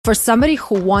For somebody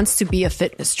who wants to be a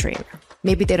fitness trainer,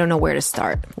 maybe they don't know where to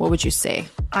start, what would you say?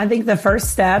 I think the first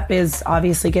step is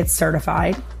obviously get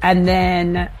certified. And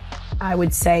then I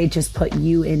would say just put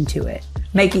you into it.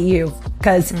 Make it you.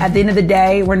 Because at the end of the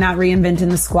day, we're not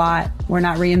reinventing the squat. We're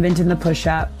not reinventing the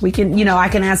push-up. We can, I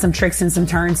can add some tricks and some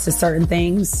turns to certain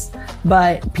things,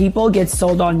 but people get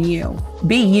sold on you.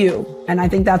 Be you. And I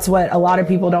think that's what a lot of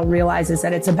people don't realize is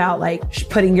that it's about like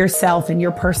putting yourself and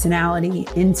your personality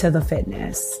into the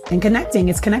fitness and connecting.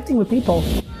 It's connecting with people.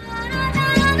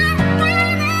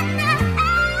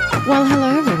 Well,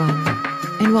 hello everyone,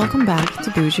 and welcome back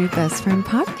to Bougie Best Friend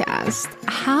Podcast.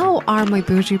 How are my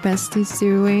bougie besties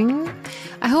doing?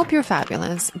 I hope you're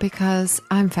fabulous because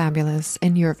I'm fabulous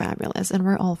and you're fabulous and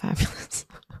we're all fabulous.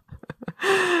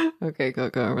 Okay, go,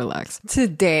 relax.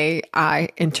 Today, I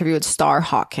interviewed Starr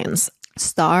Hawkins.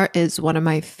 Starr is one of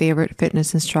my favorite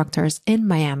fitness instructors in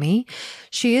Miami.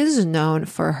 She is known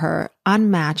for her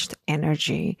unmatched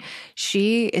energy.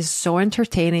 She is so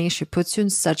entertaining. She puts you in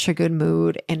such a good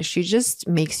mood and she just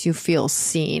makes you feel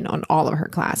seen on all of her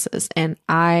classes. And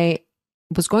I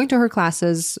was going to her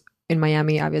classes in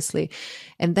Miami, obviously.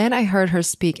 And then I heard her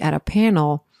speak at a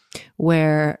panel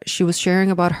where she was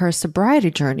sharing about her sobriety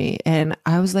journey. And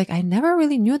I was like, I never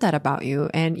really knew that about you.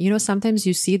 And, sometimes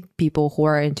you see people who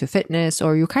are into fitness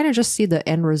or you kind of just see the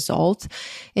end result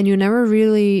and you never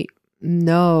really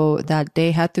know that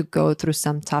they had to go through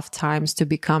some tough times to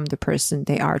become the person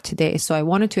they are today. So I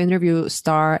wanted to interview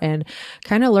Starr and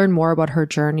kind of learn more about her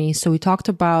journey. So we talked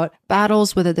about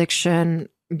battles with addiction,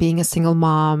 being a single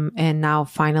mom, and now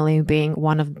finally being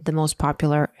one of the most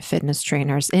popular fitness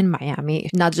trainers in Miami.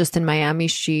 Not just in Miami,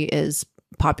 she is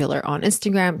popular on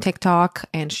Instagram, TikTok,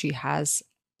 and she has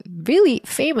really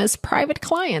famous private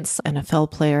clients,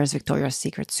 NFL players, Victoria's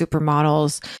Secret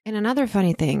supermodels. And another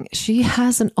funny thing, she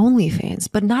has an OnlyFans,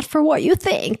 but not for what you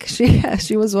think.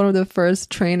 She was one of the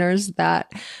first trainers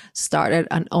that started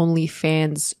an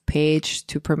OnlyFans page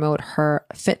to promote her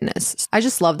fitness. I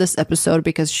just love this episode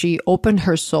because she opened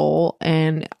her soul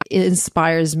and it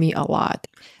inspires me a lot.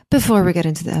 Before we get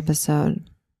into the episode,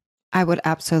 I would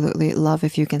absolutely love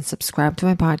if you can subscribe to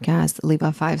my podcast, leave a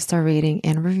 5-star rating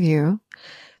and review,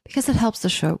 because it helps the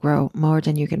show grow more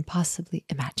than you can possibly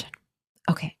imagine.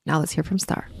 Okay, now let's hear from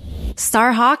Starr.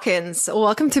 Starr Hawkins,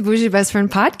 welcome to Bougie Best Friend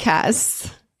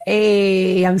Podcast.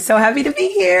 Hey, I'm so happy to be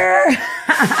here.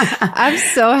 I'm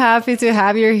so happy to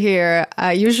have you here.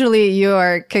 Usually you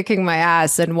are kicking my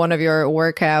ass in one of your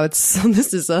workouts.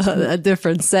 This is a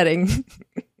different setting.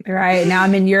 Right. Now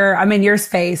I'm in your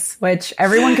space, which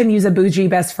everyone can use a bougie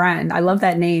best friend. I love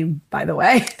that name, by the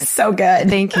way. So good.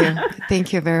 Thank you.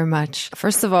 Thank you very much.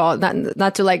 First of all,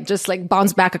 not to just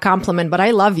bounce back a compliment, but I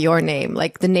love your name.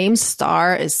 Like the name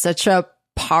Starr is such a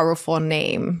powerful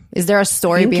name. Is there a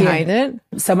story behind it?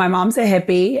 So my mom's a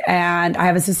hippie and I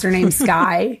have a sister named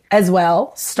Sky as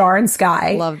well. Starr and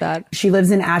Sky. Love that. She lives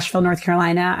in Asheville, North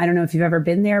Carolina. I don't know if you've ever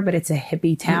been there, but it's a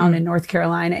hippie town in North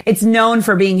Carolina. It's known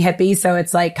for being hippie. So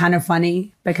it's kind of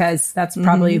funny because that's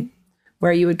probably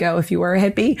where you would go if you were a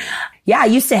hippie. Yeah, I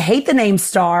used to hate the name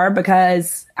Starr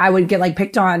because I would get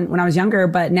picked on when I was younger,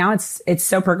 but now it's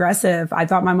so progressive. I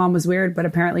thought my mom was weird, but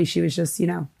apparently she was just,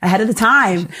 ahead of the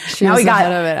time. She was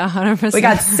ahead of it, 100%. We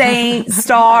got Saint,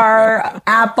 Starr,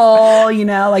 Apple,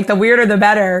 the weirder the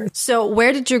better. So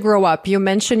where did you grow up? You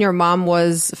mentioned your mom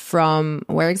was from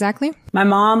where exactly? My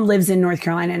mom lives in North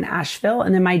Carolina in Asheville,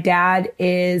 and then my dad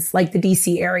is the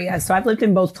DC area. So I've lived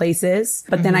in both places,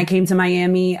 but then I came to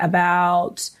Miami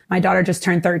my daughter just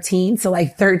turned 13. So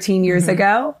 13 years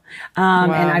ago. Wow.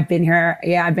 And I've been here.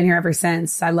 Yeah, I've been here ever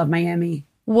since. I love Miami.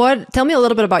 Tell me a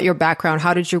little bit about your background.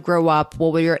 How did you grow up?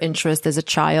 What were your interests as a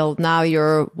child? Now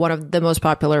you're one of the most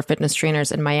popular fitness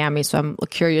trainers in Miami. So I'm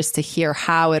curious to hear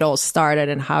how it all started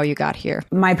and how you got here.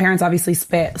 My parents obviously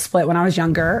split when I was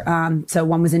younger. So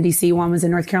one was in DC, one was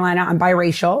in North Carolina. I'm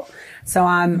biracial. So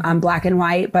I'm black and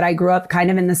white, but I grew up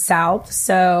kind of in the South.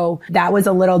 So that was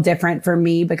a little different for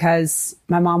me because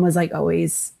my mom was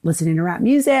always listening to rap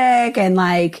music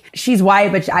and she's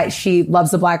white, but she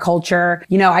loves the black culture.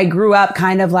 I grew up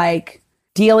kind of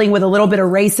dealing with a little bit of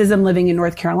racism living in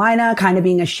North Carolina, kind of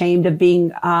being ashamed of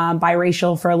being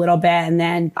biracial for a little bit. And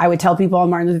then I would tell people on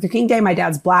Martin Luther King Day, my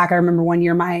dad's black. I remember one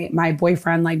year my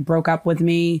boyfriend broke up with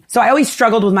me. So I always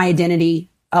struggled with my identity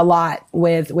a lot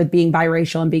with being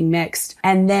biracial and being mixed.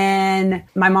 And then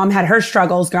my mom had her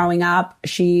struggles growing up.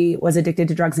 She was addicted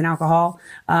to drugs and alcohol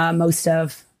most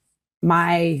of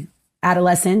my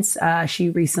adolescence. She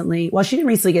didn't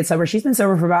recently get sober. She's been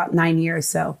sober for about 9 years.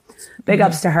 So big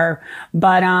ups to her.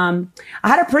 But I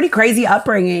had a pretty crazy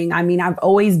upbringing. I mean, I've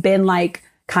always been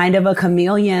kind of a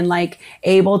chameleon, like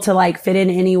able to like fit in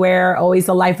anywhere, always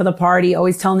the life of the party,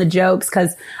 always telling the jokes.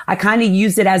 Cause I kind of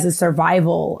used it as a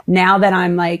survival. Now that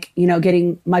I'm like,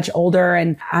 getting much older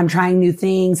and I'm trying new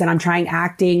things and I'm trying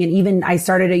acting. And even I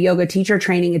started a yoga teacher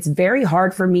training. It's very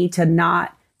hard for me to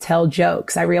not tell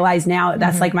jokes. I realize now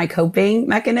that's like my coping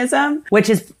mechanism, which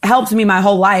has helped me my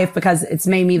whole life because it's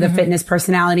made me the fitness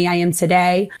personality I am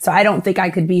today. So I don't think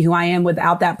I could be who I am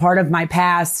without that part of my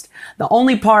past. The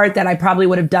only part that I probably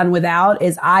would have done without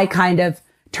is I kind of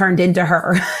turned into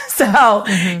her. So,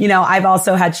 I've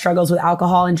also had struggles with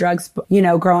alcohol and drugs,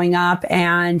 growing up.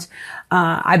 And,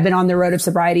 I've been on the road of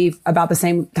sobriety about the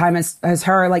same time as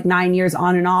her, like 9 years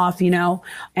on and off,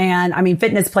 and I mean,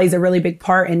 fitness plays a really big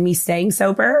part in me staying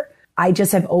sober. I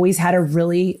just have always had a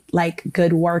really like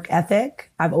good work ethic.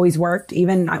 I've always worked.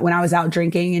 Even when I was out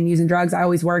drinking and using drugs, I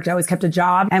always worked. I always kept a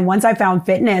job. And once I found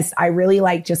fitness, I really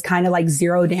like just kind of like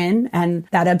zeroed in, and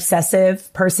that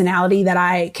obsessive personality that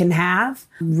I can have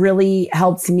really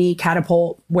helps me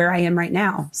catapult where I am right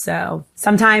now. So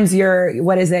sometimes your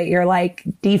like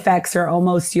defects are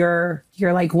almost your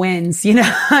like wins, like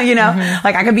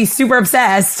I could be super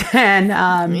obsessed and,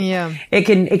 it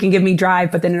can give me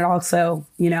drive, but then it also,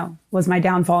 was my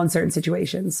downfall in certain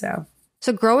situations.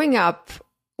 So growing up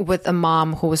with a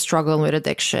mom who was struggling with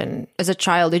addiction as a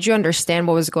child, did you understand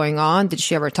what was going on? Did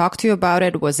she ever talk to you about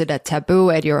it? Was it a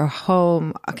taboo at your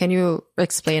home? Can you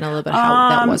explain a little bit how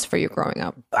that was for you growing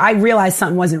up? I realized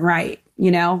something wasn't right.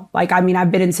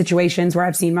 I've been in situations where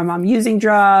I've seen my mom using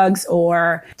drugs,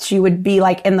 or she would be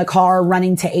like in the car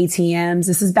running to ATMs.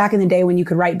 This is back in the day when you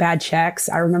could write bad checks.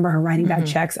 I remember her writing bad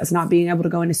checks, us not being able to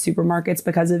go into supermarkets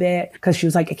because of it. Cause she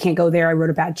was like, I can't go there. I wrote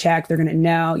a bad check. They're going to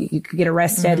know. You could get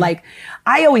arrested. Like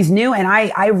I always knew. And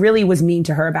I really was mean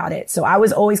to her about it. So I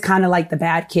was always kind of like the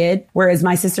bad kid. Whereas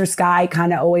my sister Sky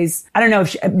kind of always, I don't know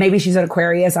if maybe she's an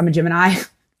Aquarius. I'm a Gemini.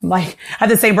 Like, I have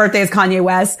the same birthday as Kanye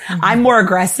West. I'm more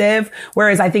aggressive,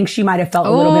 whereas I think she might have felt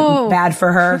a little bit bad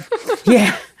for her.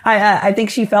 Yeah. I think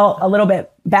she felt a little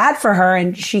bit bad for her,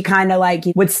 and she kind of like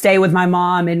would stay with my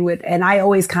mom and I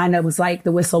always kind of was like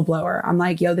the whistleblower. I'm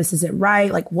like, yo, this isn't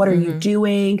right. Like, what are you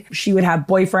doing? She would have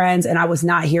boyfriends and I was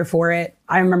not here for it.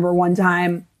 I remember one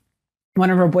time one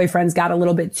of her boyfriends got a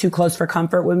little bit too close for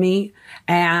comfort with me,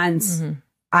 and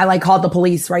I like called the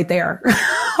police right there.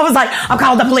 I was like, I'm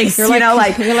calling the police, you're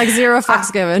like zero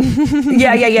fucks given.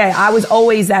 Yeah. I was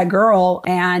always that girl.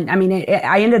 And I mean,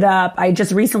 I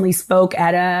just recently spoke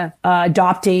at a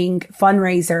adopting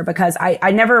fundraiser because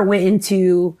I never went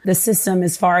into the system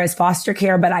as far as foster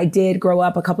care, but I did grow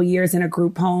up a couple years in a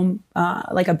group home,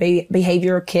 like a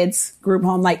behavioral kids group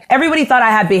home. Like everybody thought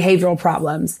I had behavioral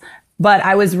problems. But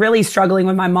I was really struggling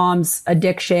with my mom's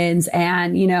addictions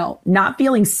and, not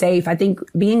feeling safe. I think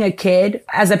being a kid,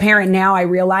 as a parent now, I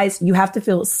realize you have to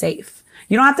feel safe.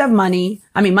 You don't have to have money.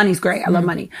 I mean, money's great. I love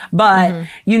money. But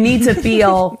you need to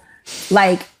feel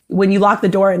like when you lock the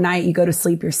door at night, you go to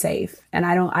sleep, you're safe. And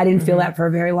I didn't feel that for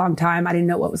a very long time. I didn't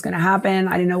know what was going to happen.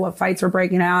 I didn't know what fights were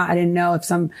breaking out. I didn't know if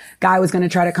some guy was going to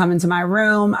try to come into my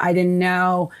room. I didn't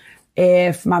know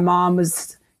if my mom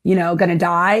was gonna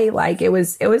die. Like it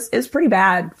was pretty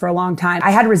bad for a long time. I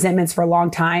had resentments for a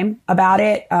long time about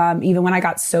it. Even when I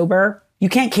got sober, you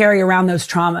can't carry around those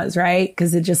traumas, right?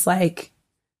 Cause it just like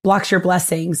blocks your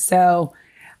blessings. So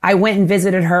I went and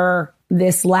visited her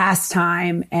this last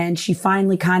time, and she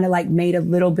finally kind of like made a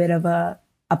little bit of a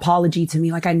apology to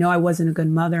me. Like, I know I wasn't a good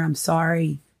mother. I'm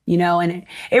sorry. And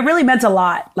it really meant a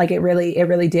lot. Like it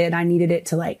really did. I needed it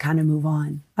to like kind of move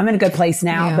on. I'm in a good place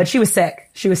now, but she was sick.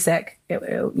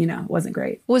 It wasn't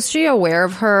great. Was she aware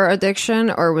of her addiction,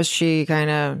 or was she kind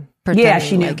of pretending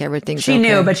she knew. like everything's She okay?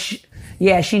 knew, but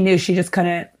she knew. She just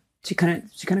couldn't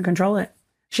control it.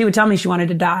 She would tell me she wanted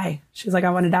to die. She was like, I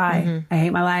want to die. I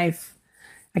hate my life.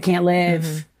 I can't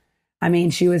live. I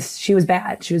mean, she was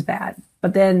bad. She was bad.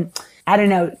 But then, I don't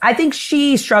know. I think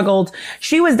she struggled.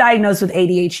 She was diagnosed with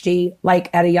ADHD,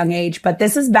 like at a young age, but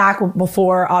this is back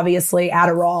before, obviously,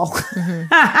 Adderall.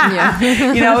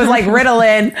 It was like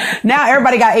Ritalin. Now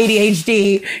everybody got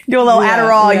ADHD. Do a little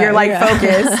Adderall, you're like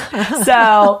focused.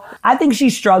 So I think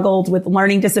she struggled with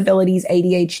learning disabilities,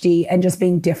 ADHD, and just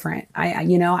being different. I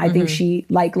think she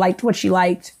liked what she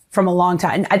liked from a long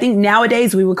time. And I think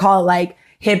nowadays we would call it like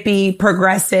hippie,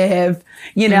 progressive,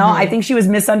 I think she was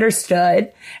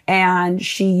misunderstood, and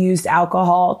she used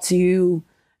alcohol to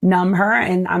numb her.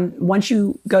 And once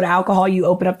you go to alcohol, you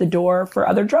open up the door for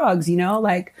other drugs,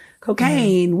 like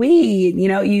cocaine, weed,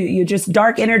 you just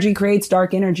dark energy creates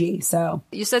dark energy. So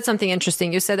you said something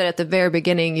interesting. You said that at the very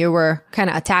beginning, you were kind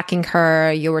of attacking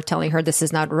her. You were telling her this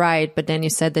is not right. But then you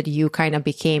said that you kind of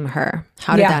became her.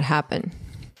 How did that happen?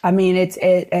 I mean,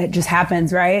 it just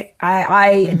happens, right?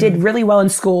 I did really well in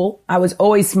school. I was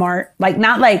always smart, like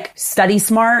not like study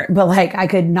smart, but like I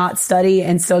could not study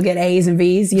and still get A's and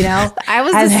B's, you know? I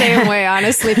was the same way,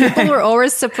 honestly. People were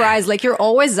always surprised. Like you're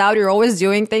always out, you're always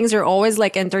doing things, you're always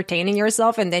like entertaining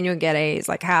yourself, and then you get A's.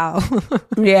 Like how?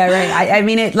 Yeah, right. I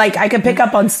mean, it like I could pick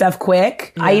up on stuff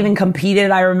quick. Yeah. I even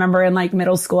competed. I remember in like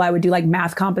middle school, I would do like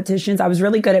math competitions. I was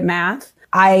really good at math.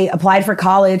 I applied for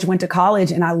college, went to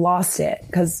college, and I lost it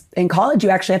because in college you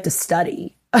actually have to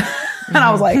study. And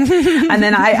I was like, and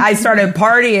then I started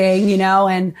partying, you know,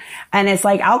 and it's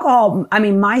like alcohol. I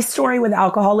mean, my story with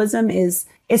alcoholism is,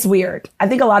 it's weird. I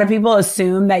think a lot of people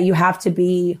assume that you have to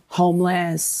be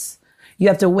homeless. You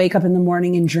have to wake up in the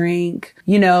morning and drink,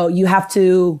 you know, you have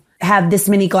to have this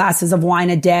many glasses of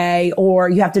wine a day, or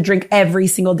you have to drink every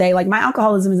single day. Like my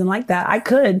alcoholism isn't like that. I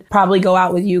could probably go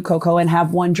out with you, Coco, and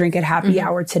have one drink at happy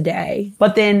hour today.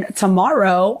 But then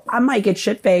tomorrow I might get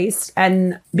shit faced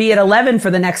and be at 11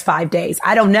 for the next 5 days.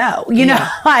 I don't know. You know,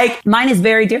 like mine is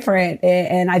very different.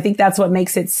 And I think that's what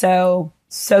makes it so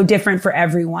different for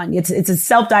everyone. It's a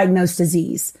self-diagnosed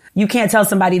disease. You can't tell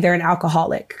somebody they're an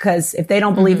alcoholic because if they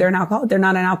don't believe they're an alcoholic, they're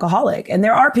not an alcoholic. And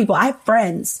there are people, I have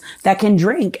friends that can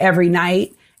drink every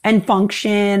night and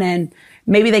function, and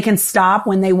maybe they can stop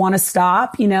when they want to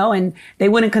stop, you know, and they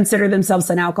wouldn't consider themselves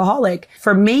an alcoholic.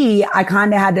 For me, I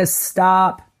kind of had to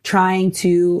stop trying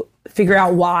to figure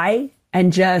out why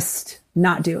and just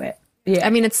not do it. Yeah. I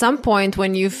mean, at some point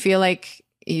when you feel like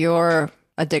your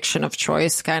addiction of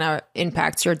choice kind of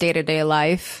impacts your day-to-day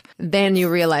life, then you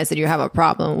realize that you have a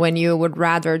problem. When you would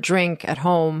rather drink at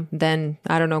home than,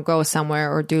 I don't know, go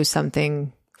somewhere or do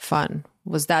something fun.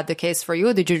 Was that the case for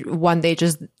you? Did you one day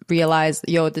just realize,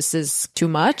 yo, this is too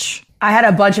much? I had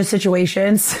a bunch of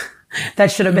situations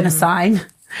that should have been a sign.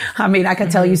 I mean, I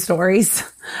could tell you stories.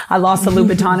 I lost a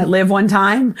Louboutin at Live one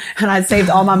time, and I saved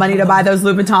all my money to buy those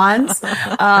Louboutins.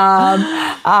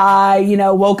 I, you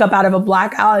know, woke up out of a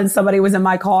blackout and somebody was in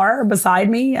my car beside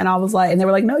me, and I was like, and they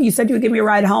were like, no, you said you would give me a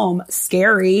ride home.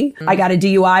 Scary. I got a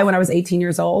DUI when I was 18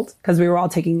 years old because we were all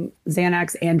taking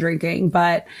Xanax and drinking.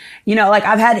 But, you know, like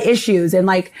I've had issues, and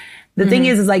like, the thing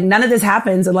is like none of this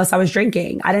happens unless I was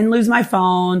drinking. I didn't lose my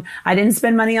phone. I didn't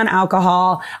spend money on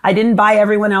alcohol. I didn't buy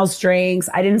everyone else drinks.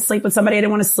 I didn't sleep with somebody I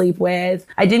didn't want to sleep with.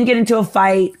 I didn't get into a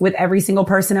fight with every single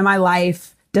person in my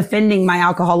life defending my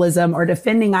alcoholism or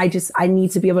defending I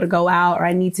need to be able to go out, or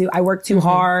I work too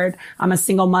hard. I'm a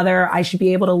single mother. I should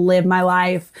be able to live my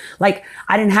life. Like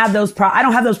I didn't have those I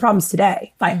don't have those problems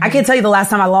today. Like I can't tell you the last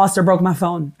time I lost or broke my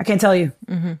phone. I can't tell you.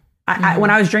 When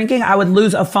I was drinking, I would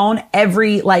lose a phone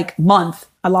every like month.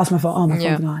 I lost my phone. Oh, my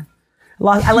phone's gone.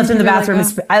 I left it in the bathroom.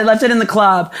 I left it in the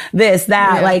club, this,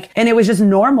 that, like, and it was just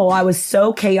normal. I was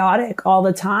so chaotic all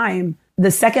the time.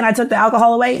 The second I took the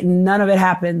alcohol away, none of it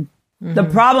happened. The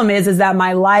problem is that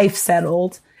my life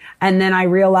settled. And then I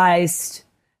realized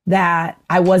that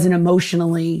I wasn't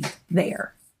emotionally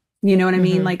there. You know what I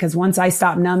mean? Like, cause once I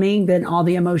stopped numbing, then all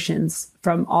the emotions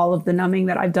from all of the numbing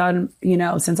that I've done, you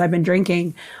know, since I've been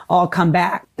drinking all come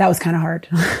back. That was kind of hard.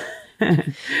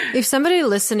 If somebody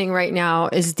listening right now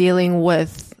is dealing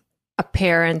with a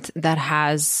parent that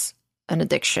has an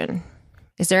addiction,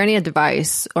 is there any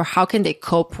advice, or how can they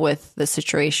cope with the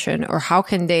situation, or how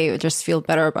can they just feel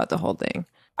better about the whole thing?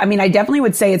 I mean, I definitely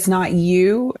would say it's not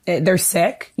you. They're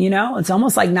sick, you know, it's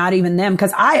almost like not even them.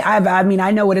 Cause I mean, I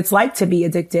know what it's like to be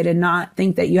addicted and not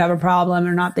think that you have a problem,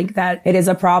 or not think that it is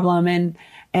a problem. And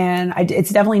it's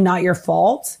definitely not your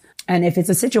fault. And if it's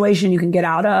a situation you can get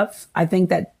out of, I think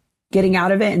that getting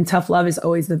out of it and tough love is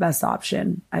always the best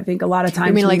option. I think a lot of times.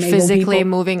 You mean like physically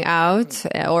moving out,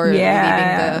 or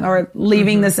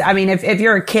leaving this? I mean, if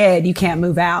you're a kid, you can't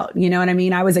move out. You know what I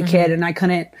mean? I was a kid and I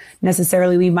couldn't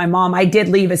necessarily leave my mom. I did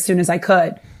leave as soon as I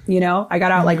could. You know, I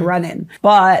got out like running.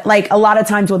 But like a lot of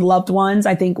times with loved ones,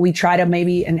 I think we try to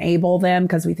maybe enable them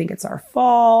because we think it's our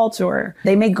fault, or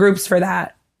they make groups for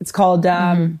that. It's called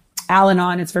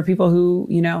Al-Anon. It's for people who,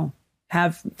 you know,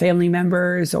 have family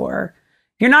members, or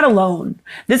you're not alone.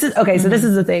 This is, okay, so this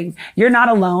is the thing. You're not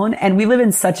alone. And we live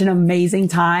in such an amazing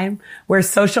time where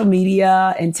social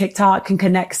media and TikTok can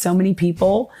connect so many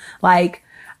people. Like,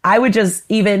 I would just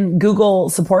even Google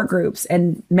support groups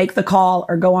and make the call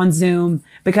or go on Zoom,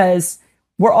 because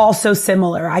we're all so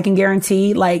similar. I can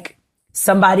guarantee like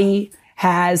somebody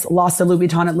has lost a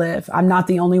Louboutin at Live. I'm not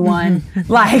the only one.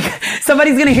 Like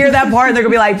somebody's going to hear that part and they're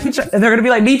going to be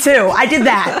like, me too. I did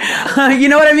that. You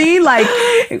know what I mean? Like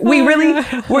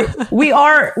we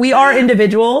are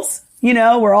individuals,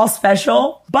 we're all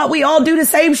special, but we all do the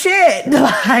same shit. We all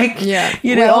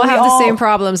have the same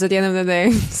problems at the end of the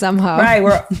day somehow. Right.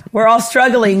 We're all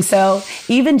struggling. So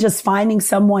even just finding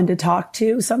someone to talk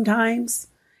to sometimes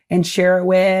and share it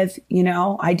with,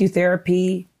 I do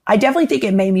therapy. I definitely think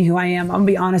it made me who I am. I'm gonna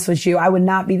be honest with you. I would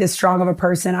not be this strong of a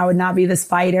person. I would not be this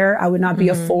fighter. I would not be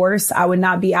a force. I would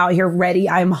not be out here ready.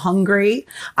 I'm hungry.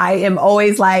 I am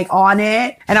always like on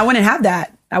it. And I wouldn't have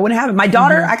that. I wouldn't have it. My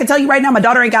daughter, I can tell you right now, my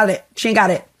daughter ain't got it. She ain't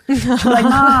got it. She's like,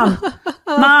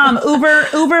 mom,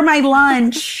 Uber my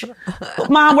lunch.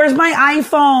 Mom, where's my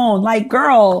iPhone? Like,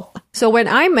 girl. So when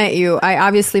I met you, I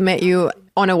obviously met you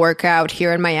on a workout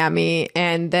here in Miami.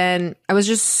 And then I was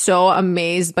just so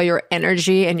amazed by your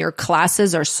energy, and your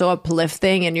classes are so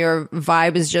uplifting, and your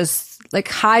vibe is just like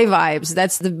high vibes.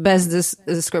 That's the best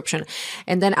description.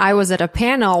 And then I was at a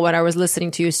panel when I was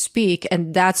listening to you speak,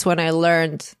 and that's when I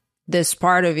learned this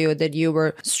part of you, that you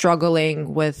were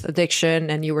struggling with addiction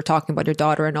and you were talking about your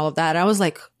daughter and all of that. And I was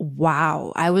like,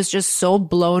 wow, I was just so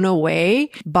blown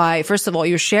away by, first of all,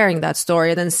 you sharing that story.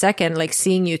 And then second, like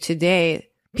seeing you today,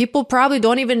 people probably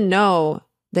don't even know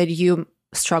that you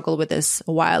struggled with this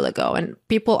a while ago. And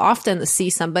people often see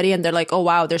somebody and they're like, oh,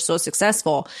 wow, they're so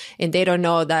successful. And they don't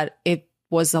know that it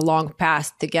was a long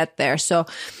path to get there. So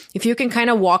if you can kind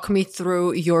of walk me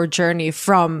through your journey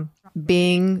from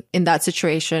being in that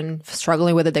situation,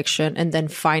 struggling with addiction, and then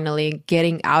finally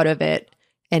getting out of it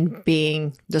and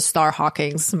being the Starr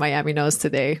Hawkins Miami knows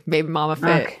today, baby mama fit.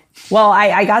 Okay. Well,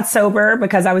 I got sober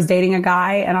because I was dating a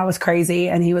guy and I was crazy.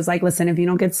 And he was like, listen, if you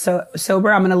don't get sober,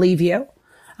 I'm going to leave you.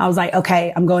 I was like,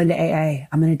 okay, I'm going to AA.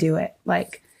 I'm going to do it.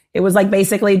 Like, it was like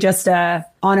basically just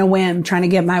on a whim trying to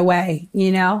get my way,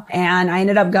 and I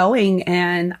ended up going,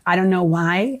 and I don't know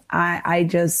why.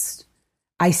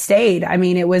 I stayed. I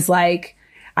mean, it was like,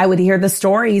 I would hear the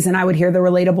stories and I would hear the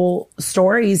relatable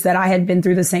stories that I had been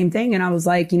through the same thing. And I was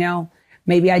like,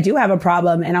 maybe I do have a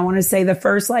problem. And I want to say the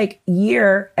first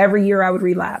year, every year I would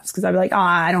relapse because I'd be like,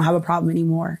 I don't have a problem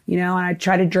anymore, and I'd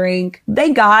try to drink.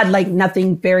 Thank God,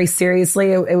 nothing very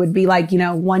seriously. It would be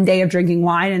one day of drinking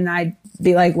wine and I'd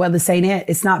be like, well, this ain't it.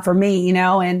 It's not for me,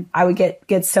 and I would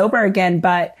get sober again.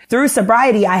 But through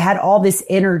sobriety, I had all this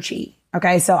energy.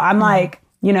 Okay. So I'm like,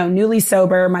 newly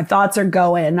sober, my thoughts are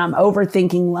going, I'm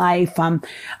overthinking life. I'm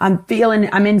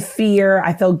in fear.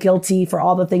 I feel guilty for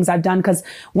all the things I've done. Cause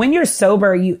when you're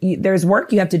sober, there's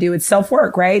work you have to do. It's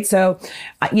self-work, right? So,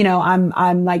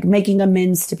 I'm like making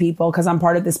amends to people cause I'm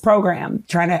part of this program,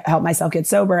 trying to help myself get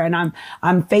sober. And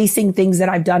I'm facing things that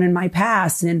I've done in my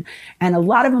past, and a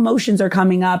lot of emotions are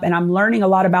coming up, and I'm learning a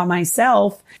lot about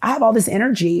myself. I have all this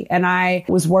energy, and I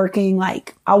was working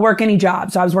I'll work any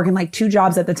job. So I was working 2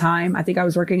 jobs at the time. I think I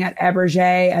was working at Eberge,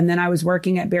 and then I was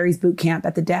working at Barry's boot camp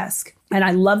at the desk. And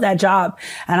I loved that job.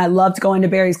 And I loved going to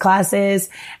Barry's classes,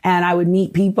 and I would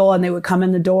meet people and they would come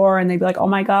in the door and they'd be like, oh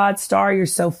my God, Starr, you're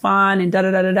so fun, and da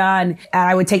da da da da. And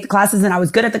I would take the classes, and I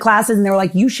was good at the classes, and they were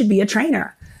like, you should be a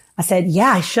trainer. I said,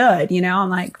 yeah, I should. I'm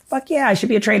like, fuck yeah, I should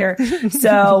be a trainer.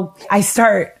 So I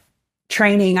start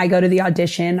training. I go to the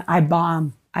audition. I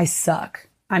bomb. I suck.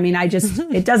 I mean, I was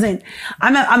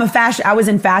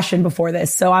in fashion before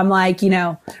this. So I'm like,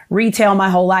 retail my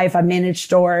whole life. I've managed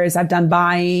stores. I've done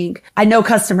buying. I know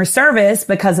customer service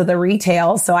because of the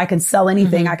retail. So I can sell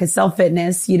anything. I can sell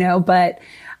fitness, but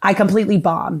I completely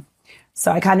bomb.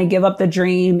 So I kind of give up the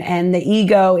dream, and the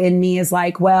ego in me is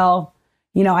like, well,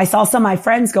 I saw some of my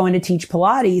friends going to teach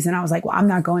Pilates, and I was like, well, I'm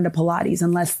not going to Pilates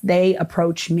unless they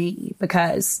approach me,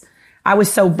 because I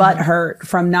was so butthurt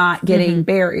from not getting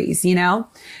berries,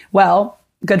 Well,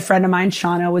 good friend of mine,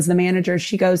 Shauna, was the manager.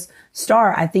 She goes,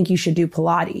 Starr, I think you should do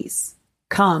Pilates.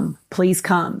 Come, please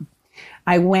come.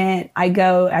 I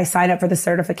signed up for the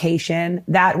certification.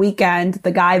 That weekend,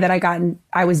 the guy that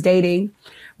I was dating,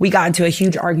 we got into a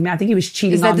huge argument. I think he was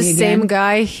cheating on me again. Is that the same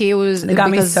guy? He was... That got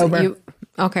me sober.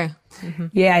 Okay.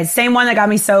 Yeah, same one that got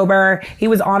me sober. He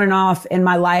was on and off in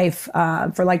my life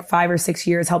for 5 or 6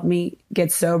 years, helped me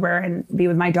get sober and be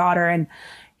with my daughter. And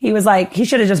he was like, he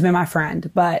should have just been my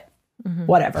friend, but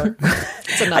whatever.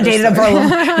 I dated him for a little.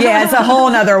 Yeah, it's a whole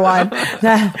nother one.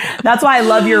 That's why I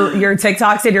love your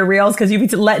TikToks and your reels, because you be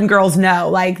letting girls know,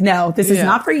 no, this is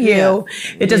not for you.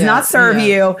 Yeah. It does not serve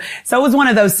you. So it was one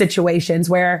of those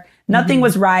situations where nothing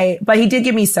was right, but he did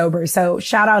get me sober. So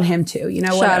shout out him too.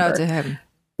 Whatever. Shout out to him.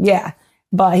 Yeah.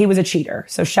 But he was a cheater.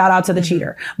 So shout out to the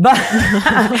cheater. But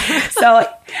so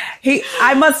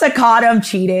I must have caught him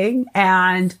cheating,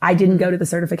 and I didn't go to the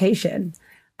certification.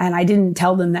 And I didn't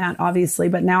tell them that, obviously,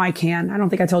 but now I can. I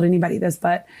don't think I told anybody this,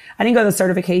 but I didn't go to the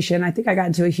certification. I think I got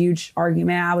into a huge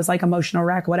argument. I was like emotional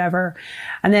wreck, whatever.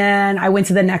 And then I went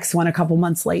to the next one a couple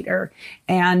months later,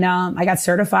 and I got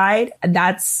certified.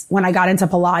 That's when I got into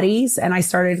Pilates, and I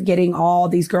started getting all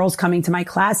these girls coming to my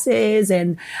classes.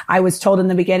 And I was told in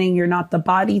the beginning, you're not the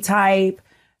body type.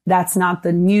 That's not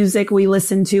the music we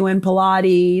listen to in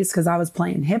Pilates, because I was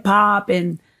playing hip hop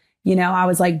and, you know, I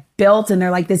was like built, and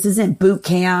they're like, this isn't boot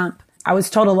camp. I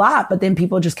was told a lot, but then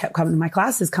people just kept coming to my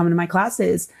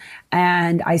classes.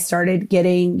 And I started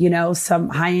getting, you know, some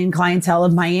high-end clientele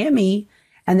of Miami,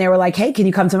 and they were like, hey, can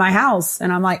you come to my house?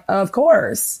 And I'm like, of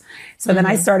course. So then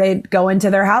I started going to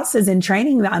their houses and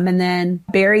training them. And then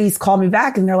Barry's called me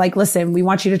back, and they're like, listen, we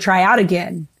want you to try out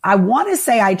again. I want to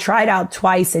say I tried out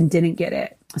twice and didn't get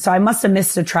it. So I must have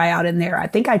missed a tryout in there. I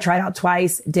think I tried out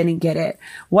twice, didn't get it.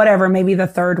 Whatever, maybe the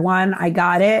third one, I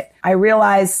got it. I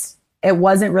realized it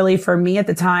wasn't really for me at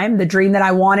the time. The dream that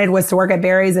I wanted was to work at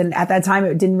Barry's, and at that time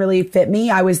it didn't really fit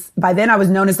me. By then I was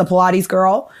known as the Pilates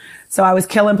girl. So I was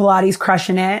killing Pilates,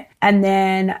 crushing it. And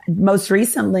then most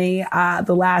recently,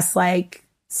 the last like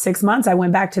 6 months, I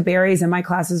went back to Barry's, and my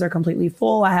classes are completely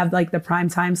full. I have like the prime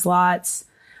time slots.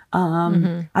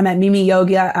 I'm at Mimi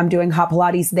Yoga. I'm doing hot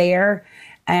Pilates there.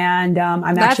 And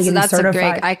I'm actually getting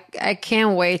certified. I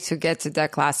can't wait to get to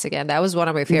that class again. That was one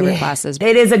of my favorite classes.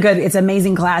 It's an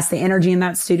amazing class. The energy in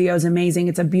that studio is amazing.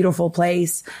 It's a beautiful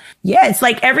place. Yeah, it's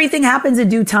like everything happens in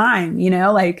due time, you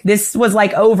know, like this was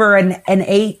like over an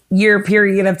 8-year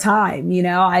period of time. You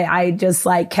know, I just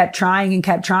like kept trying.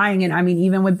 And I mean,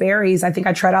 even with Barry's, I think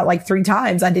I tried out like 3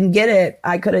 times. I didn't get it.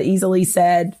 I could have easily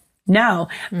said no.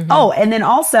 Oh, and then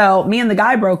also me and the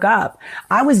guy broke up.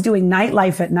 I was doing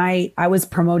nightlife at night. I was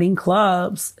promoting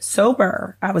clubs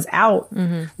sober. I was out.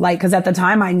 Like, cause at the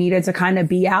time I needed to kind of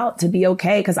be out to be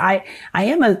okay. Cause I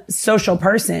am a social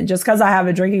person. Just cause I have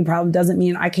a drinking problem doesn't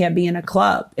mean I can't be in a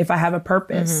club if I have a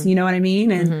purpose. You know what I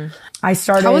mean? And I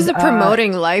started. How was the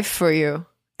promoting life for you?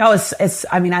 Oh,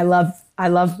 I mean, I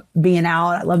love being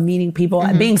out. I love meeting people.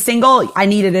 Being single, I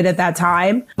needed it at that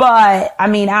time. But I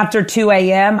mean, after 2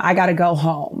 a.m., I got to go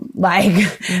home. Like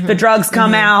the drugs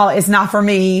come out. It's not for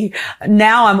me.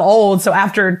 Now I'm old. So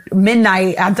after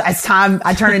midnight, it's time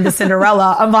I turn into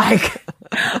Cinderella. I'm like,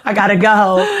 I got to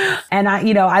go. And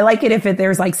I like it if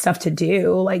there's like stuff to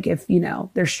do. Like if, you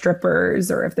know, there's strippers,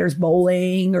 or if there's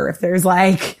bowling, or if there's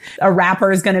like a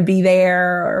rapper is going to be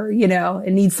there, or, you know,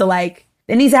 it needs to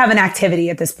have an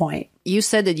activity at this point. You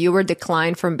said that you were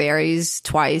declined from Barry's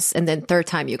twice, and then third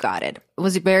time you got it.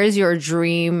 Was Barry's your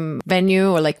dream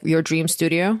venue, or like your dream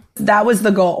studio? That was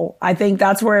the goal. I think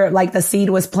that's where like the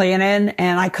seed was planted,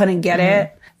 and I couldn't get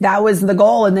it. That was the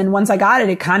goal. And then once I got it,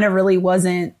 it kind of really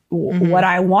wasn't what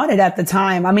I wanted at the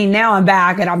time. I mean, now I'm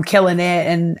back and I'm killing it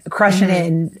and crushing it.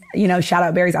 And, you know, shout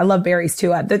out Barry's. I love Barry's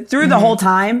too. Through the whole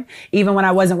time, even when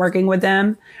I wasn't working with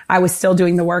them, I was still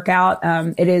doing the workout.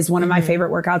 It is one of my favorite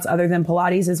workouts other than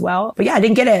Pilates as well. But yeah, I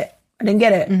didn't get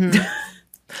it.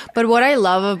 But what I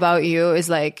love about you is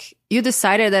like, you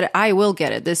decided that I will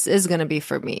get it. This is going to be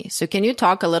for me. So can you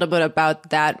talk a little bit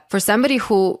about that for somebody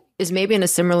who is maybe in a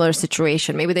similar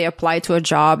situation? Maybe they applied to a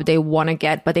job they want to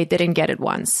get, but they didn't get it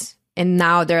once. And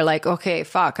now they're like, okay,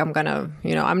 fuck, I'm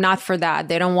not for that.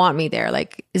 They don't want me there.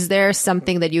 Like, is there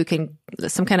something that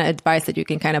some kind of advice that you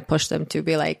can kind of push them to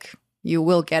be like, you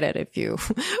will get it if you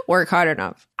work hard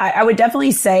enough? I would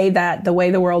definitely say that the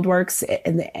way the world works,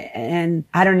 and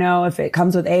I don't know if it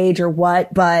comes with age or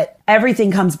what, but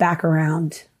everything comes back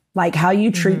around. Like how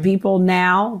you treat people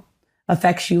now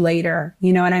affects you later.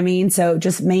 You know what I mean? So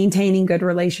just maintaining good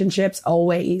relationships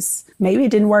always. Maybe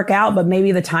it didn't work out, but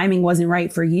maybe the timing wasn't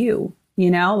right for you. You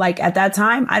know, like at that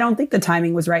time, I don't think the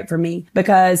timing was right for me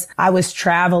because I was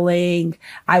traveling.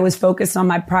 I was focused on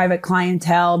my private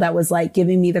clientele that was like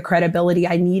giving me the credibility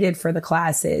I needed for the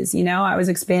classes. You know, I was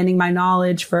expanding my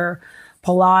knowledge for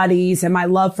Pilates and my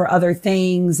love for other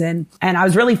things. And I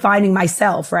was really finding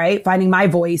myself, right? Finding my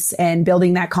voice and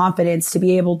building that confidence to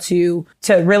be able to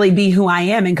really be who I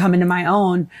am and come into my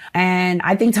own. And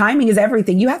I think timing is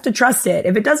everything. You have to trust it.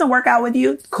 If it doesn't work out with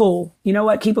you, cool. You know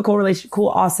what? Keep a cool relationship. Cool.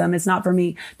 Awesome. It's not for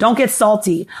me. Don't get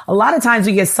salty. A lot of times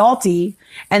we get salty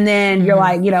and then you're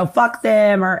like, you know, fuck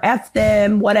them or F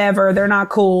them, whatever. They're not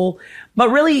cool. But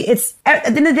really, it's at the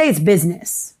end of the day, it's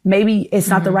business. Maybe it's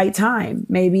not the right time.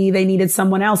 Maybe they needed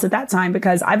someone else at that time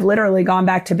because I've literally gone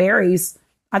back to Barry's,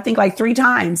 I think like 3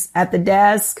 times at the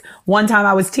desk. One time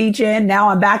I was teaching. Now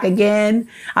I'm back again.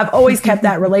 I've always kept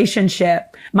that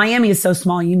relationship. Miami is so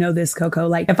small. You know this, Coco.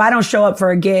 Like if I don't show up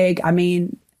for a gig, I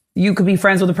mean, you could be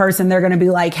friends with a person. They're going to be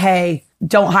like, hey,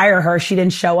 don't hire her. She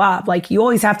didn't show up. Like you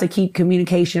always have to keep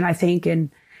communication, I think, and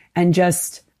and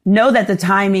just know that the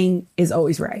timing is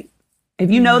always right. If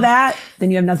you know that,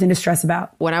 then you have nothing to stress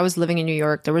about. When I was living in New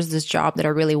York, there was this job that I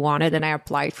really wanted and I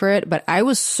applied for it, but I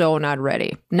was so not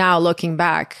ready. Now looking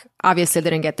back, obviously I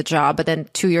didn't get the job, but then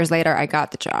 2 years later, I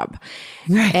got the job.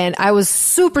 Right. And I was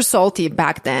super salty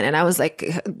back then. And I was like,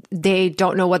 they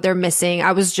don't know what they're missing.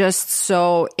 I was just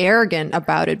so arrogant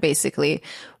about it, basically.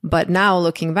 But now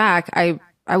looking back, I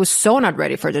was so not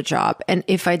ready for the job. And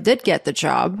if I did get the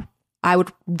job, I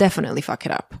would definitely fuck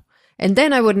it up. And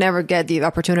then I would never get the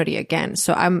opportunity again.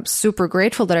 So I'm super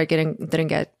grateful that I didn't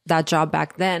get that job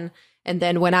back then. And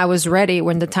then when I was ready,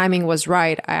 when the timing was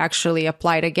right, I actually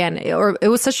applied again. It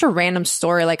was such a random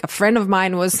story. Like a friend of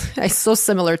mine was, it's so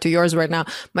similar to yours right now.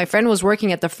 My friend was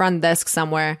working at the front desk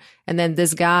somewhere. And then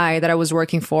this guy that I was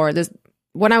working for,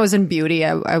 when I was in beauty,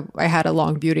 I had a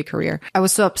long beauty career. I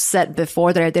was so upset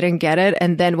before that I didn't get it.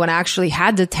 And then when I actually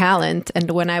had the talent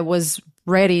and when I was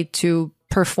ready to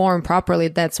perform properly,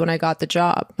 that's when I got the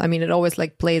job. I mean, it always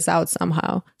like plays out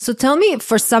somehow. So tell me,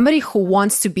 for somebody who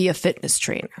wants to be a fitness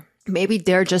trainer, maybe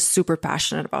they're just super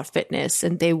passionate about fitness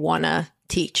and they want to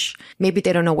teach. Maybe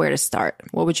they don't know where to start.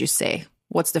 What would you say?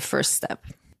 What's the first step?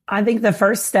 I think the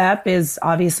first step is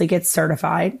obviously get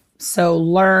certified. So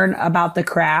learn about the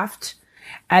craft.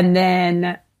 And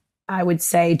then I would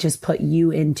say just put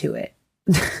you into it.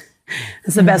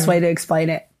 That's the best way to explain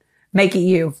it. Make it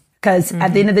you. Because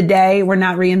at the end of the day, we're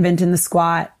not reinventing the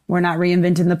squat. We're not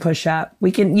reinventing the push-up.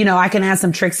 We can, I can add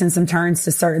some tricks and some turns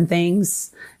to certain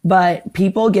things, but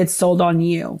people get sold on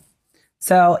you.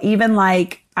 So even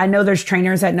like, I know there's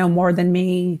trainers that know more than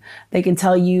me. They can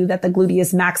tell you that the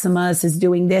gluteus maximus is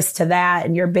doing this to that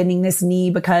and you're bending this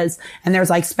knee and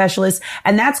there's like specialists,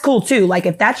 and that's cool too. Like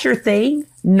if that's your thing,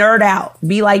 nerd out.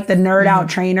 Be like the nerd out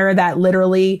trainer that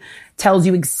literally tells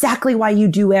you exactly why you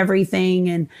do everything,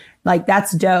 and like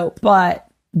that's dope. But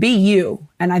be you.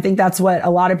 And I think that's what a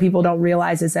lot of people don't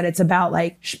realize, is that it's about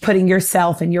like putting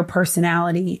yourself and your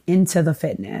personality into the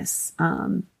fitness.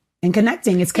 And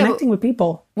connecting. It's connecting with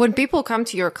people. When people come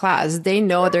to your class, they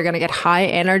know they're going to get high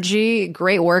energy,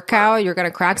 great workout. You're going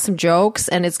to crack some jokes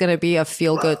and it's going to be a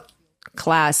feel good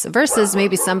class, versus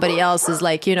maybe somebody else is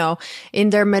like, in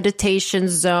their meditation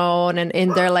zone and in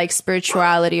their like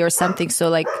spirituality or something. So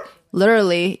like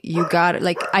literally you got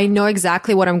like, I know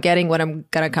exactly what I'm getting when I'm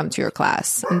going to come to your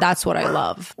class. And that's what I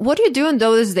love. What do you do in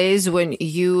those days when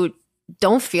you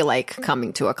don't feel like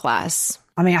coming to a class?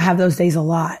 I mean, I have those days a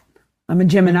lot. I'm a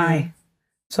Gemini,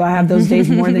 so I have those days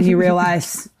more than you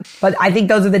realize. But I think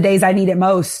those are the days I need it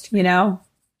most,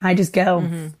 I just go.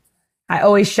 I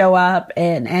always show up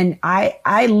and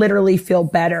I literally feel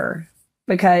better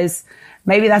because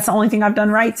maybe that's the only thing I've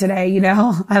done right today,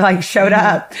 I like showed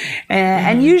up.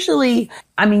 And usually,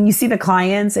 I mean, you see the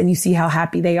clients and you see how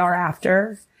happy they are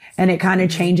after, and it kind of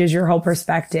changes your whole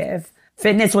perspective.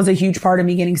 Fitness was a huge part of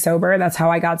me getting sober. That's how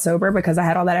I got sober, because I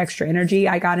had all that extra energy.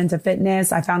 I got into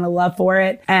fitness. I found a love for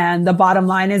it. And the bottom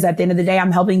line is, at the end of the day,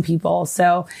 I'm helping people.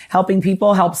 So helping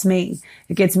people helps me.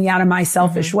 It gets me out of my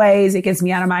selfish ways. It gets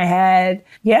me out of my head.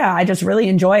 Yeah, I just really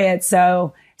enjoy it.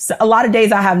 So a lot of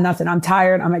days I have nothing. I'm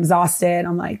tired. I'm exhausted.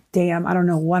 I'm like, damn, I don't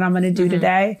know what I'm going to do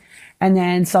today. And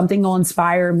then something will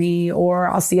inspire me, or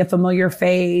I'll see a familiar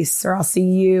face, or I'll see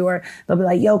you, or they'll be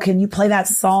like, yo, can you play that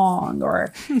song?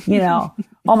 Or,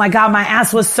 oh my God, my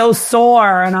ass was so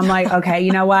sore. And I'm like, okay,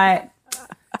 you know what?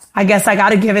 I guess I got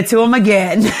to give it to him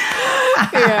again.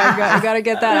 I got to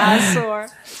get that ass sore.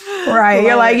 Right.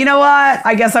 You're like, you know what?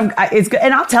 I guess it's good.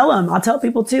 And I'll tell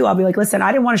people too. I'll be like, listen,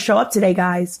 I didn't want to show up today,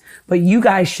 guys, but you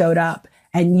guys showed up.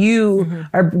 And you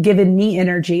are giving me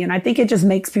energy. And I think it just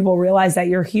makes people realize that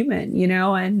you're human,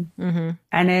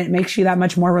 and it makes you that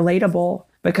much more relatable,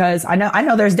 because I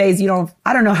know there's days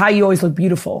I don't know how you always look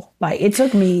beautiful. Like it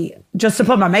took me just to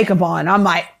put my makeup on. I'm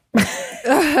like,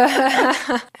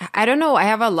 I don't know. I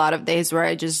have a lot of days where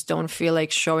I just don't feel like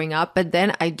showing up, but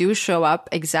then I do show up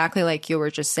exactly like you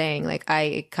were just saying. Like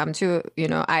I come to,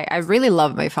 I really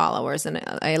love my followers, and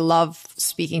I love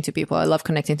speaking to people. I love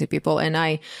connecting to people, and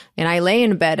I lay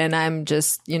in bed and I'm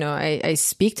just, I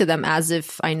speak to them as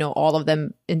if I know all of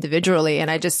them individually. And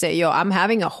I just say, yo, I'm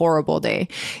having a horrible day.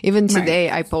 Even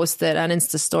today, I posted an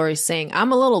Insta story saying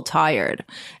I'm a little tired.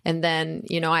 And then,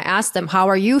 I asked them, how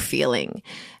are you feeling?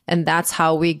 And that's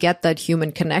how we get that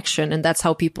human connection. And that's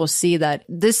how people see that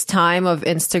this time of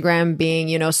Instagram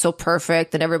being, so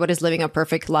perfect and everybody's living a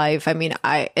perfect life. I mean,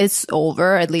 it's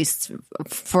over, at least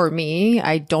for me.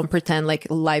 I don't pretend like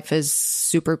life is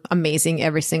super amazing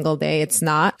every single day. It's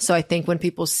not. So I think when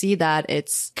people see that,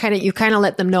 you kind of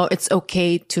let them know it's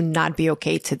okay to not be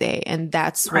okay today. And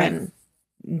that's when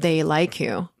they like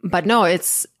you. But no,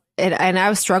 and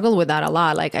I've struggled with that a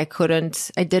lot. Like I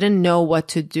didn't know what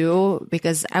to do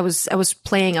because I was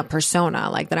playing a persona,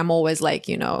 like that I'm always like,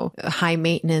 you know, high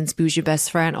maintenance, bougie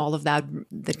best friend, all of that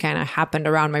kind of happened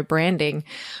around my branding.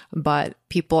 But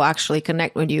people actually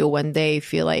connect with you when they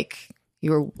feel like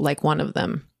you're like one of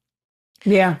them.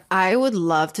 Yeah. I would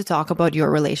love to talk about your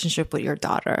relationship with your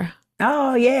daughter.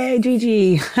 Oh, yay,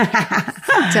 Gigi.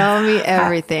 Tell me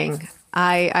everything.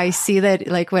 I see that,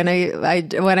 like when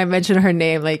I mentioned her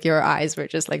name, like your eyes were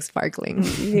just like sparkling.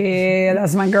 Yeah,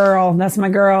 that's my girl. That's my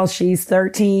girl. She's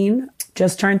 13,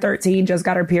 just turned 13, just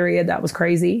got her period. That was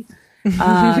crazy.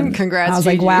 Congrats. I was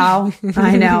Gigi. like, wow,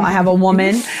 I know. I have a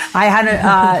woman. I had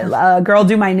a girl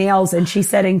do my nails, and she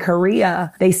said in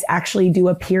Korea, they actually do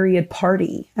a period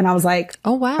party. And I was like,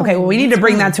 oh, wow. Okay, well, we need to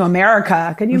bring that to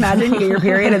America. Can you imagine you get your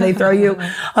period and they throw you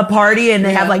a party and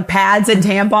they have like pads and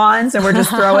tampons and we're just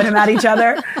throwing them at each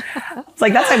other? It's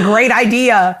like, that's a great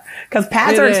idea because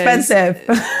pads are expensive.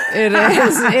 It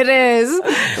is. It is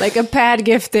like a pad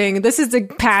gifting. This is the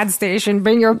pad station.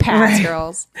 Bring your pads,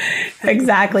 girls.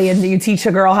 Exactly. And you teach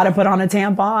a girl how to put on a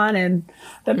tampon, and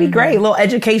that'd be great. A little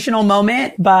educational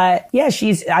moment. But yeah,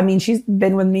 she's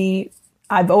been with me.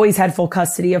 I've always had full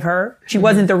custody of her. She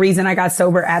wasn't the reason I got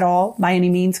sober at all by any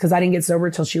means, because I didn't get sober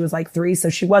till she was like 3. So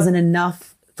she wasn't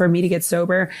enough for me to get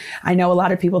sober. I know a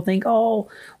lot of people think, oh,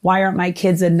 why aren't my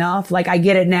kids enough? Like I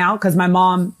get it now because my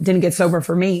mom didn't get sober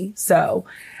for me. So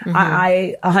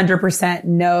I 100%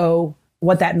 know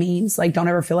what that means. Like, don't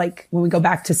ever feel like, when we go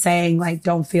back to saying like,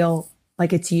 don't feel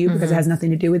like it's you because it has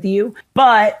nothing to do with you.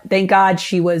 But thank God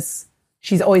she's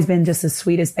always been just the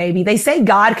sweetest baby. They say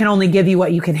God can only give you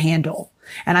what you can handle.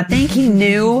 And I think he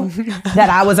knew that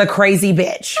I was a crazy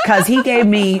bitch because he gave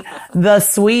me the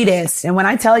sweetest. And when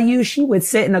I tell you, she would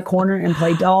sit in a corner and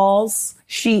play dolls.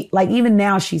 She, like, even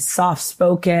now she's soft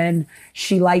spoken.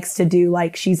 She likes to do,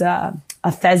 like, she's a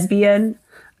thespian,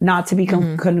 not to be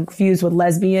confused with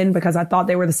lesbian because I thought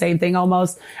they were the same thing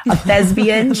almost. A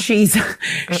thespian. She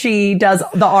does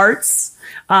the arts.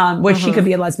 Which she could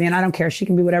be a lesbian. I don't care. She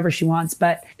can be whatever she wants,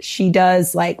 but she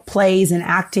does like plays and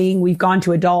acting. We've gone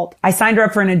to I signed her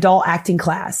up for an adult acting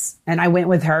class and I went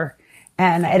with her,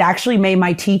 and it actually made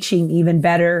my teaching even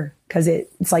better because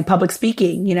it's like public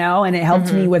speaking, you know, and it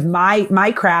helped me with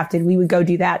my craft, and we would go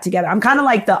do that together. I'm kind of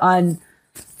like the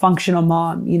unfunctional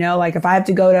mom, you know, like if I have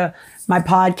to go to my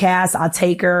podcast, I'll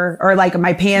take her, or like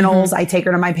my panels, I take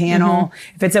her to my panel.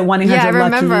 If it's at 1-800 Yeah, I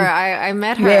remember. Lucky, I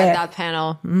met her at that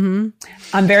panel.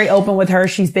 I'm very open with her.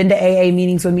 She's been to AA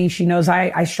meetings with me. She knows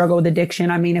I struggle with addiction.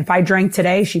 I mean, if I drank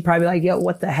today, she'd probably be like, yo,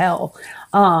 what the hell?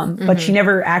 But she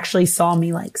never actually saw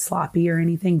me like sloppy or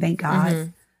anything. Thank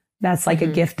God. That's like a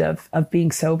gift of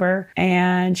being sober.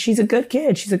 And she's a good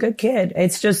kid. She's a good kid.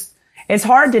 It's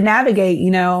hard to navigate,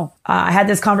 you know. I had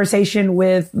this conversation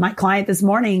with my client this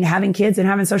morning, having kids and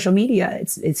having social media.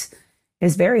 It's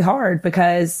very hard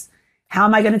because how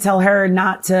am I going to tell her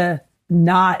not to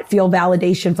not feel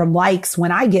validation from likes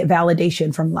when I get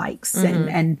validation from likes?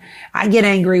 And I get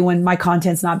angry when my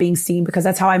content's not being seen because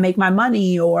that's how I make my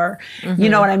money, or, you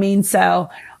know what I mean? So,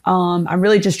 I'm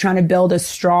really just trying to build a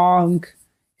strong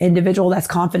individual that's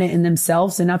confident in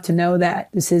themselves enough to know that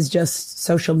this is just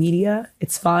social media.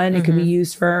 It's fun. It can be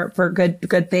used for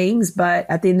good things. But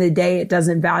at the end of the day, it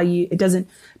doesn't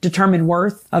determine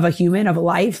worth of a human, of a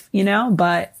life, you know,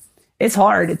 but it's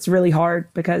hard. It's really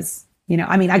hard because, you know,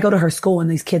 I mean, I go to her school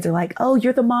and these kids are like, oh,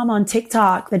 you're the mom on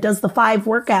TikTok that does the 5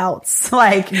 workouts.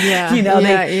 Like, you know,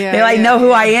 they know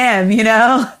who I am, you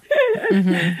know?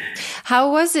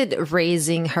 How was it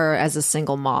raising her as a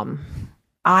single mom?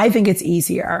 I think it's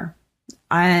easier.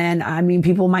 And I mean,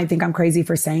 people might think I'm crazy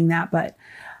for saying that, but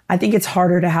I think it's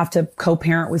harder to have to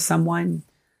co-parent with someone.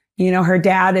 You know, her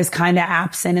dad is kind of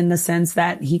absent in the sense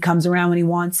that he comes around when he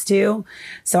wants to.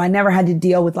 So I never had to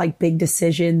deal with like big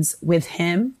decisions with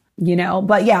him, you know,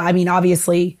 but yeah, I mean,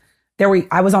 obviously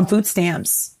I was on food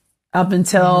stamps up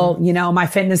until, you know, my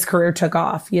fitness career took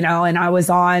off, you know, and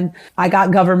I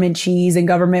got government cheese and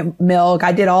government milk.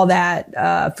 I did all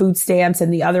that, food stamps,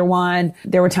 and the other one,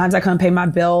 there were times I couldn't pay my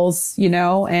bills, you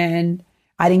know, and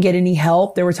I didn't get any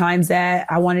help. There were times that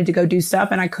I wanted to go do stuff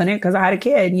and I couldn't because I had a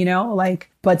kid, you know, like,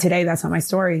 but today that's not my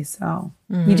story. So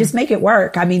you just make it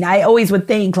work. I mean, I always would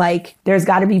think like there's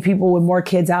got to be people with more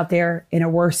kids out there in a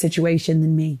worse situation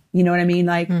than me. You know what I mean?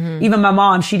 Like even my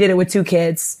mom, she did it with 2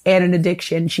 kids and an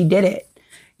addiction. She did it.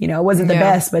 You know, it wasn't the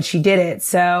best, but she did it.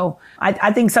 So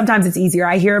I think sometimes it's easier.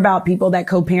 I hear about people that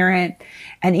co-parent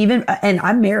and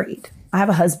I'm married. I have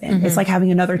a husband. It's like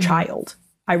having another child.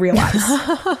 I realize.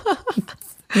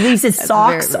 He leaves his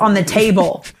socks on the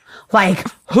table. Like,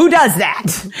 who does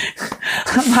that?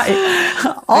 Like,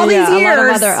 all these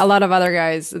years. A lot of other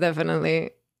guys,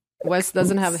 definitely. Wes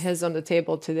doesn't have his on the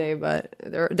table today, but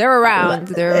they're around.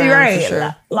 They're around right. for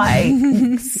sure.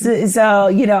 Like, so,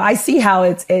 you know, I see how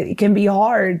it can be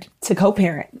hard to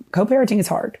co-parent. Co-parenting is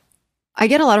hard. I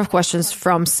get a lot of questions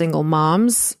from single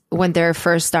moms when they're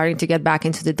first starting to get back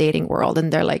into the dating world.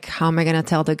 And they're like, how am I going to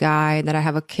tell the guy that I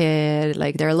have a kid?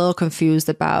 Like, they're a little confused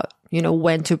about, you know,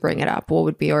 when to bring it up. What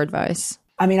would be your advice?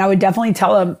 I mean, I would definitely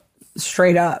tell them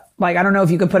straight up. Like, I don't know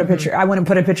if you could put a picture. I wouldn't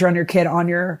put a picture on your kid on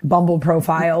your Bumble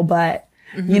profile, but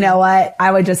you know what?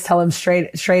 I would just tell them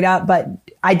straight up. But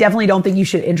I definitely don't think you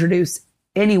should introduce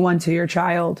anyone to your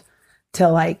child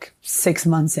till like 6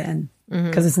 months in,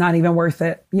 because it's not even worth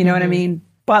it. You know what I mean?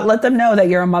 But let them know that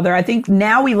you're a mother. I think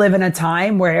now we live in a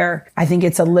time where I think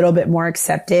it's a little bit more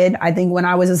accepted. I think when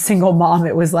I was a single mom,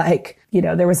 it was like, you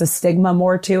know, there was a stigma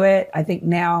more to it. I think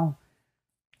now,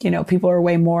 you know, people are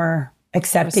way more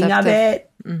accepting of it.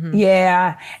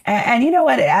 Yeah. And you know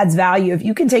what? It adds value. If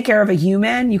you can take care of a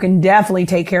human, you can definitely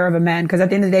take care of a man. Because at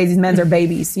the end of the day, these men are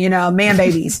babies, you know, man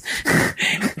babies.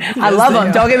 I love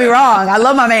them. Don't get me wrong. I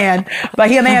love my man,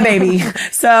 but he a man baby.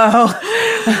 So.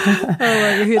 Oh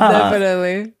my God,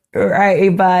 definitely.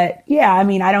 Right. But yeah, I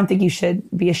mean, I don't think you should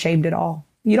be ashamed at all.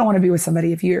 You don't want to be with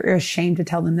somebody if you're ashamed to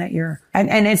tell them that you're,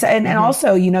 and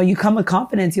also, you know, you come with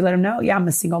confidence. You let them know, yeah, I'm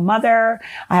a single mother.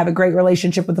 I have a great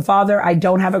relationship with the father. I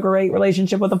don't have a great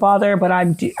relationship with the father, but I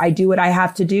do what I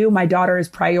have to do. My daughter is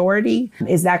priority.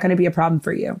 Is that going to be a problem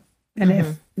for you? And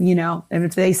if, you know, and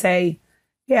if they say,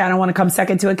 yeah, I don't want to come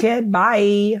second to a kid,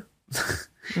 bye.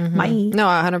 Bye. No,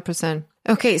 100%.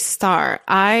 Okay, Starr,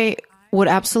 I would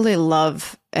absolutely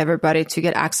love everybody to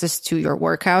get access to your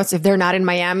workouts. If they're not in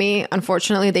Miami,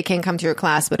 unfortunately, they can't come to your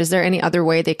class. But is there any other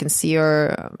way they can see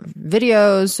your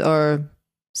videos or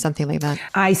something like that?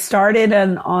 I started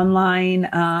an online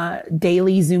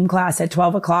daily Zoom class at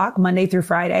 12 o'clock, Monday through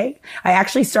Friday. I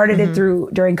actually started it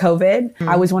during COVID.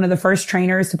 I was one of the first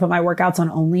trainers to put my workouts on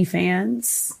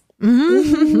OnlyFans. I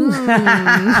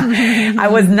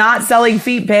was not selling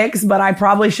feet pics, but I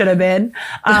probably should have been.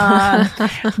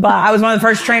 But I was one of the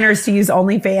first trainers to use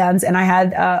OnlyFans, and I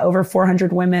had over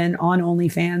 400 women on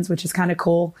OnlyFans, which is kind of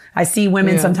cool. I see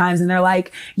women sometimes and they're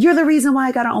like, you're the reason why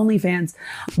I got on OnlyFans.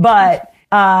 But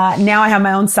now I have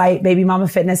my own site,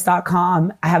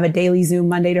 babymamafitness.com. I have a daily Zoom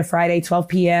Monday to Friday, 12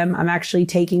 p.m. I'm actually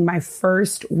taking my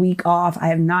first week off. I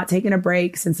have not taken a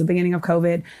break since the beginning of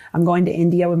COVID. I'm going to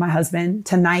India with my husband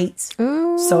tonight.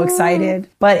 Ooh. So excited.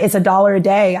 But it's $1 a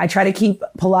day. I try to keep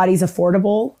Pilates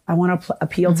affordable. I want to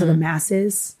appeal to the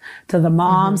masses, to the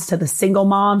moms, to the single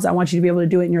moms. I want you to be able to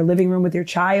do it in your living room with your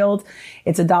child.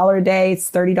 It's $1 a day.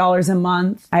 It's $30 a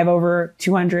month. I have over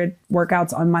 200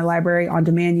 workouts on my library on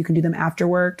demand. You can do them after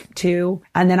work too.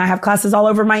 And then I have classes all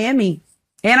over Miami.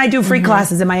 And I do free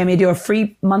classes in Miami. I do a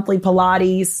free monthly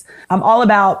Pilates. I'm all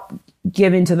about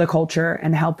giving to the culture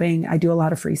and helping. I do a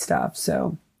lot of free stuff.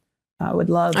 So I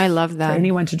love that for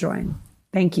anyone to join.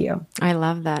 Thank you. I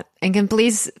love that. And can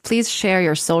please share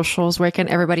your socials. Where can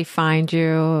everybody find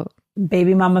you?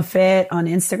 Baby Mama Fit on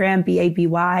Instagram,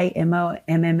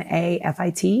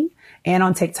 BabyMommafit. And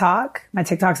on TikTok. My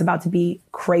TikTok's about to be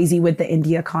crazy with the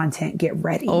India content. Get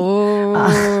ready. Oh, I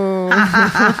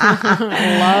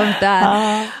love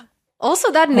that.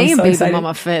 Also, that name, so Baby excited.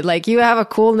 Mama Fit, like you have a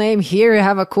cool name here, you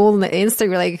have a cool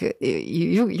Instagram, like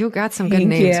you got some good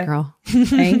names, girl.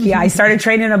 Thank you. I started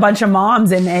training a bunch of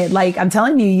moms, and I'm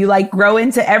telling you, you like grow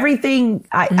into everything.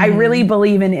 I really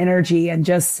believe in energy and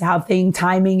just how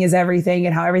timing is everything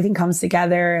and how everything comes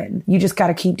together, and you just got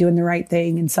to keep doing the right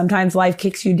thing. And sometimes life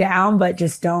kicks you down, but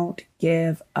just don't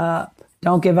give up.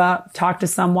 Don't give up. Talk to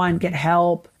someone. Get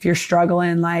help. If you're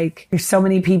struggling, there's so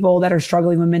many people that are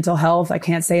struggling with mental health. I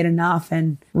can't say it enough.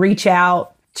 And reach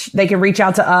out. They can reach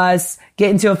out to us, get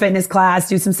into a fitness class,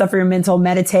 do some stuff for your mental,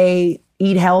 meditate,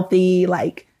 eat healthy,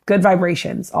 good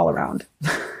vibrations all around.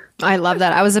 I love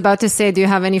that. I was about to say, do you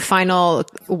have any final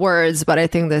words? But I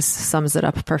think this sums it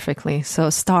up perfectly. So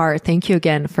Starr, thank you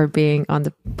again for being on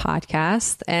the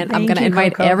podcast. And I'm going to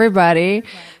invite everybody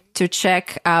to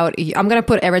check out. I'm going to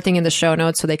put everything in the show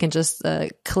notes so they can just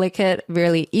click it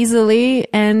really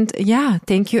easily. And yeah,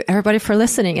 thank you everybody for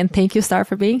listening. And thank you, Starr,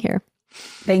 for being here.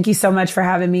 Thank you so much for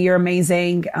having me. You're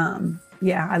amazing.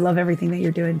 Yeah, I love everything that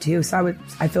you're doing too. So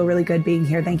I feel really good being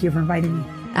here. Thank you for inviting me.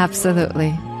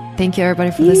 Absolutely. Thank you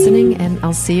everybody for listening, and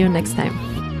I'll see you next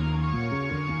time.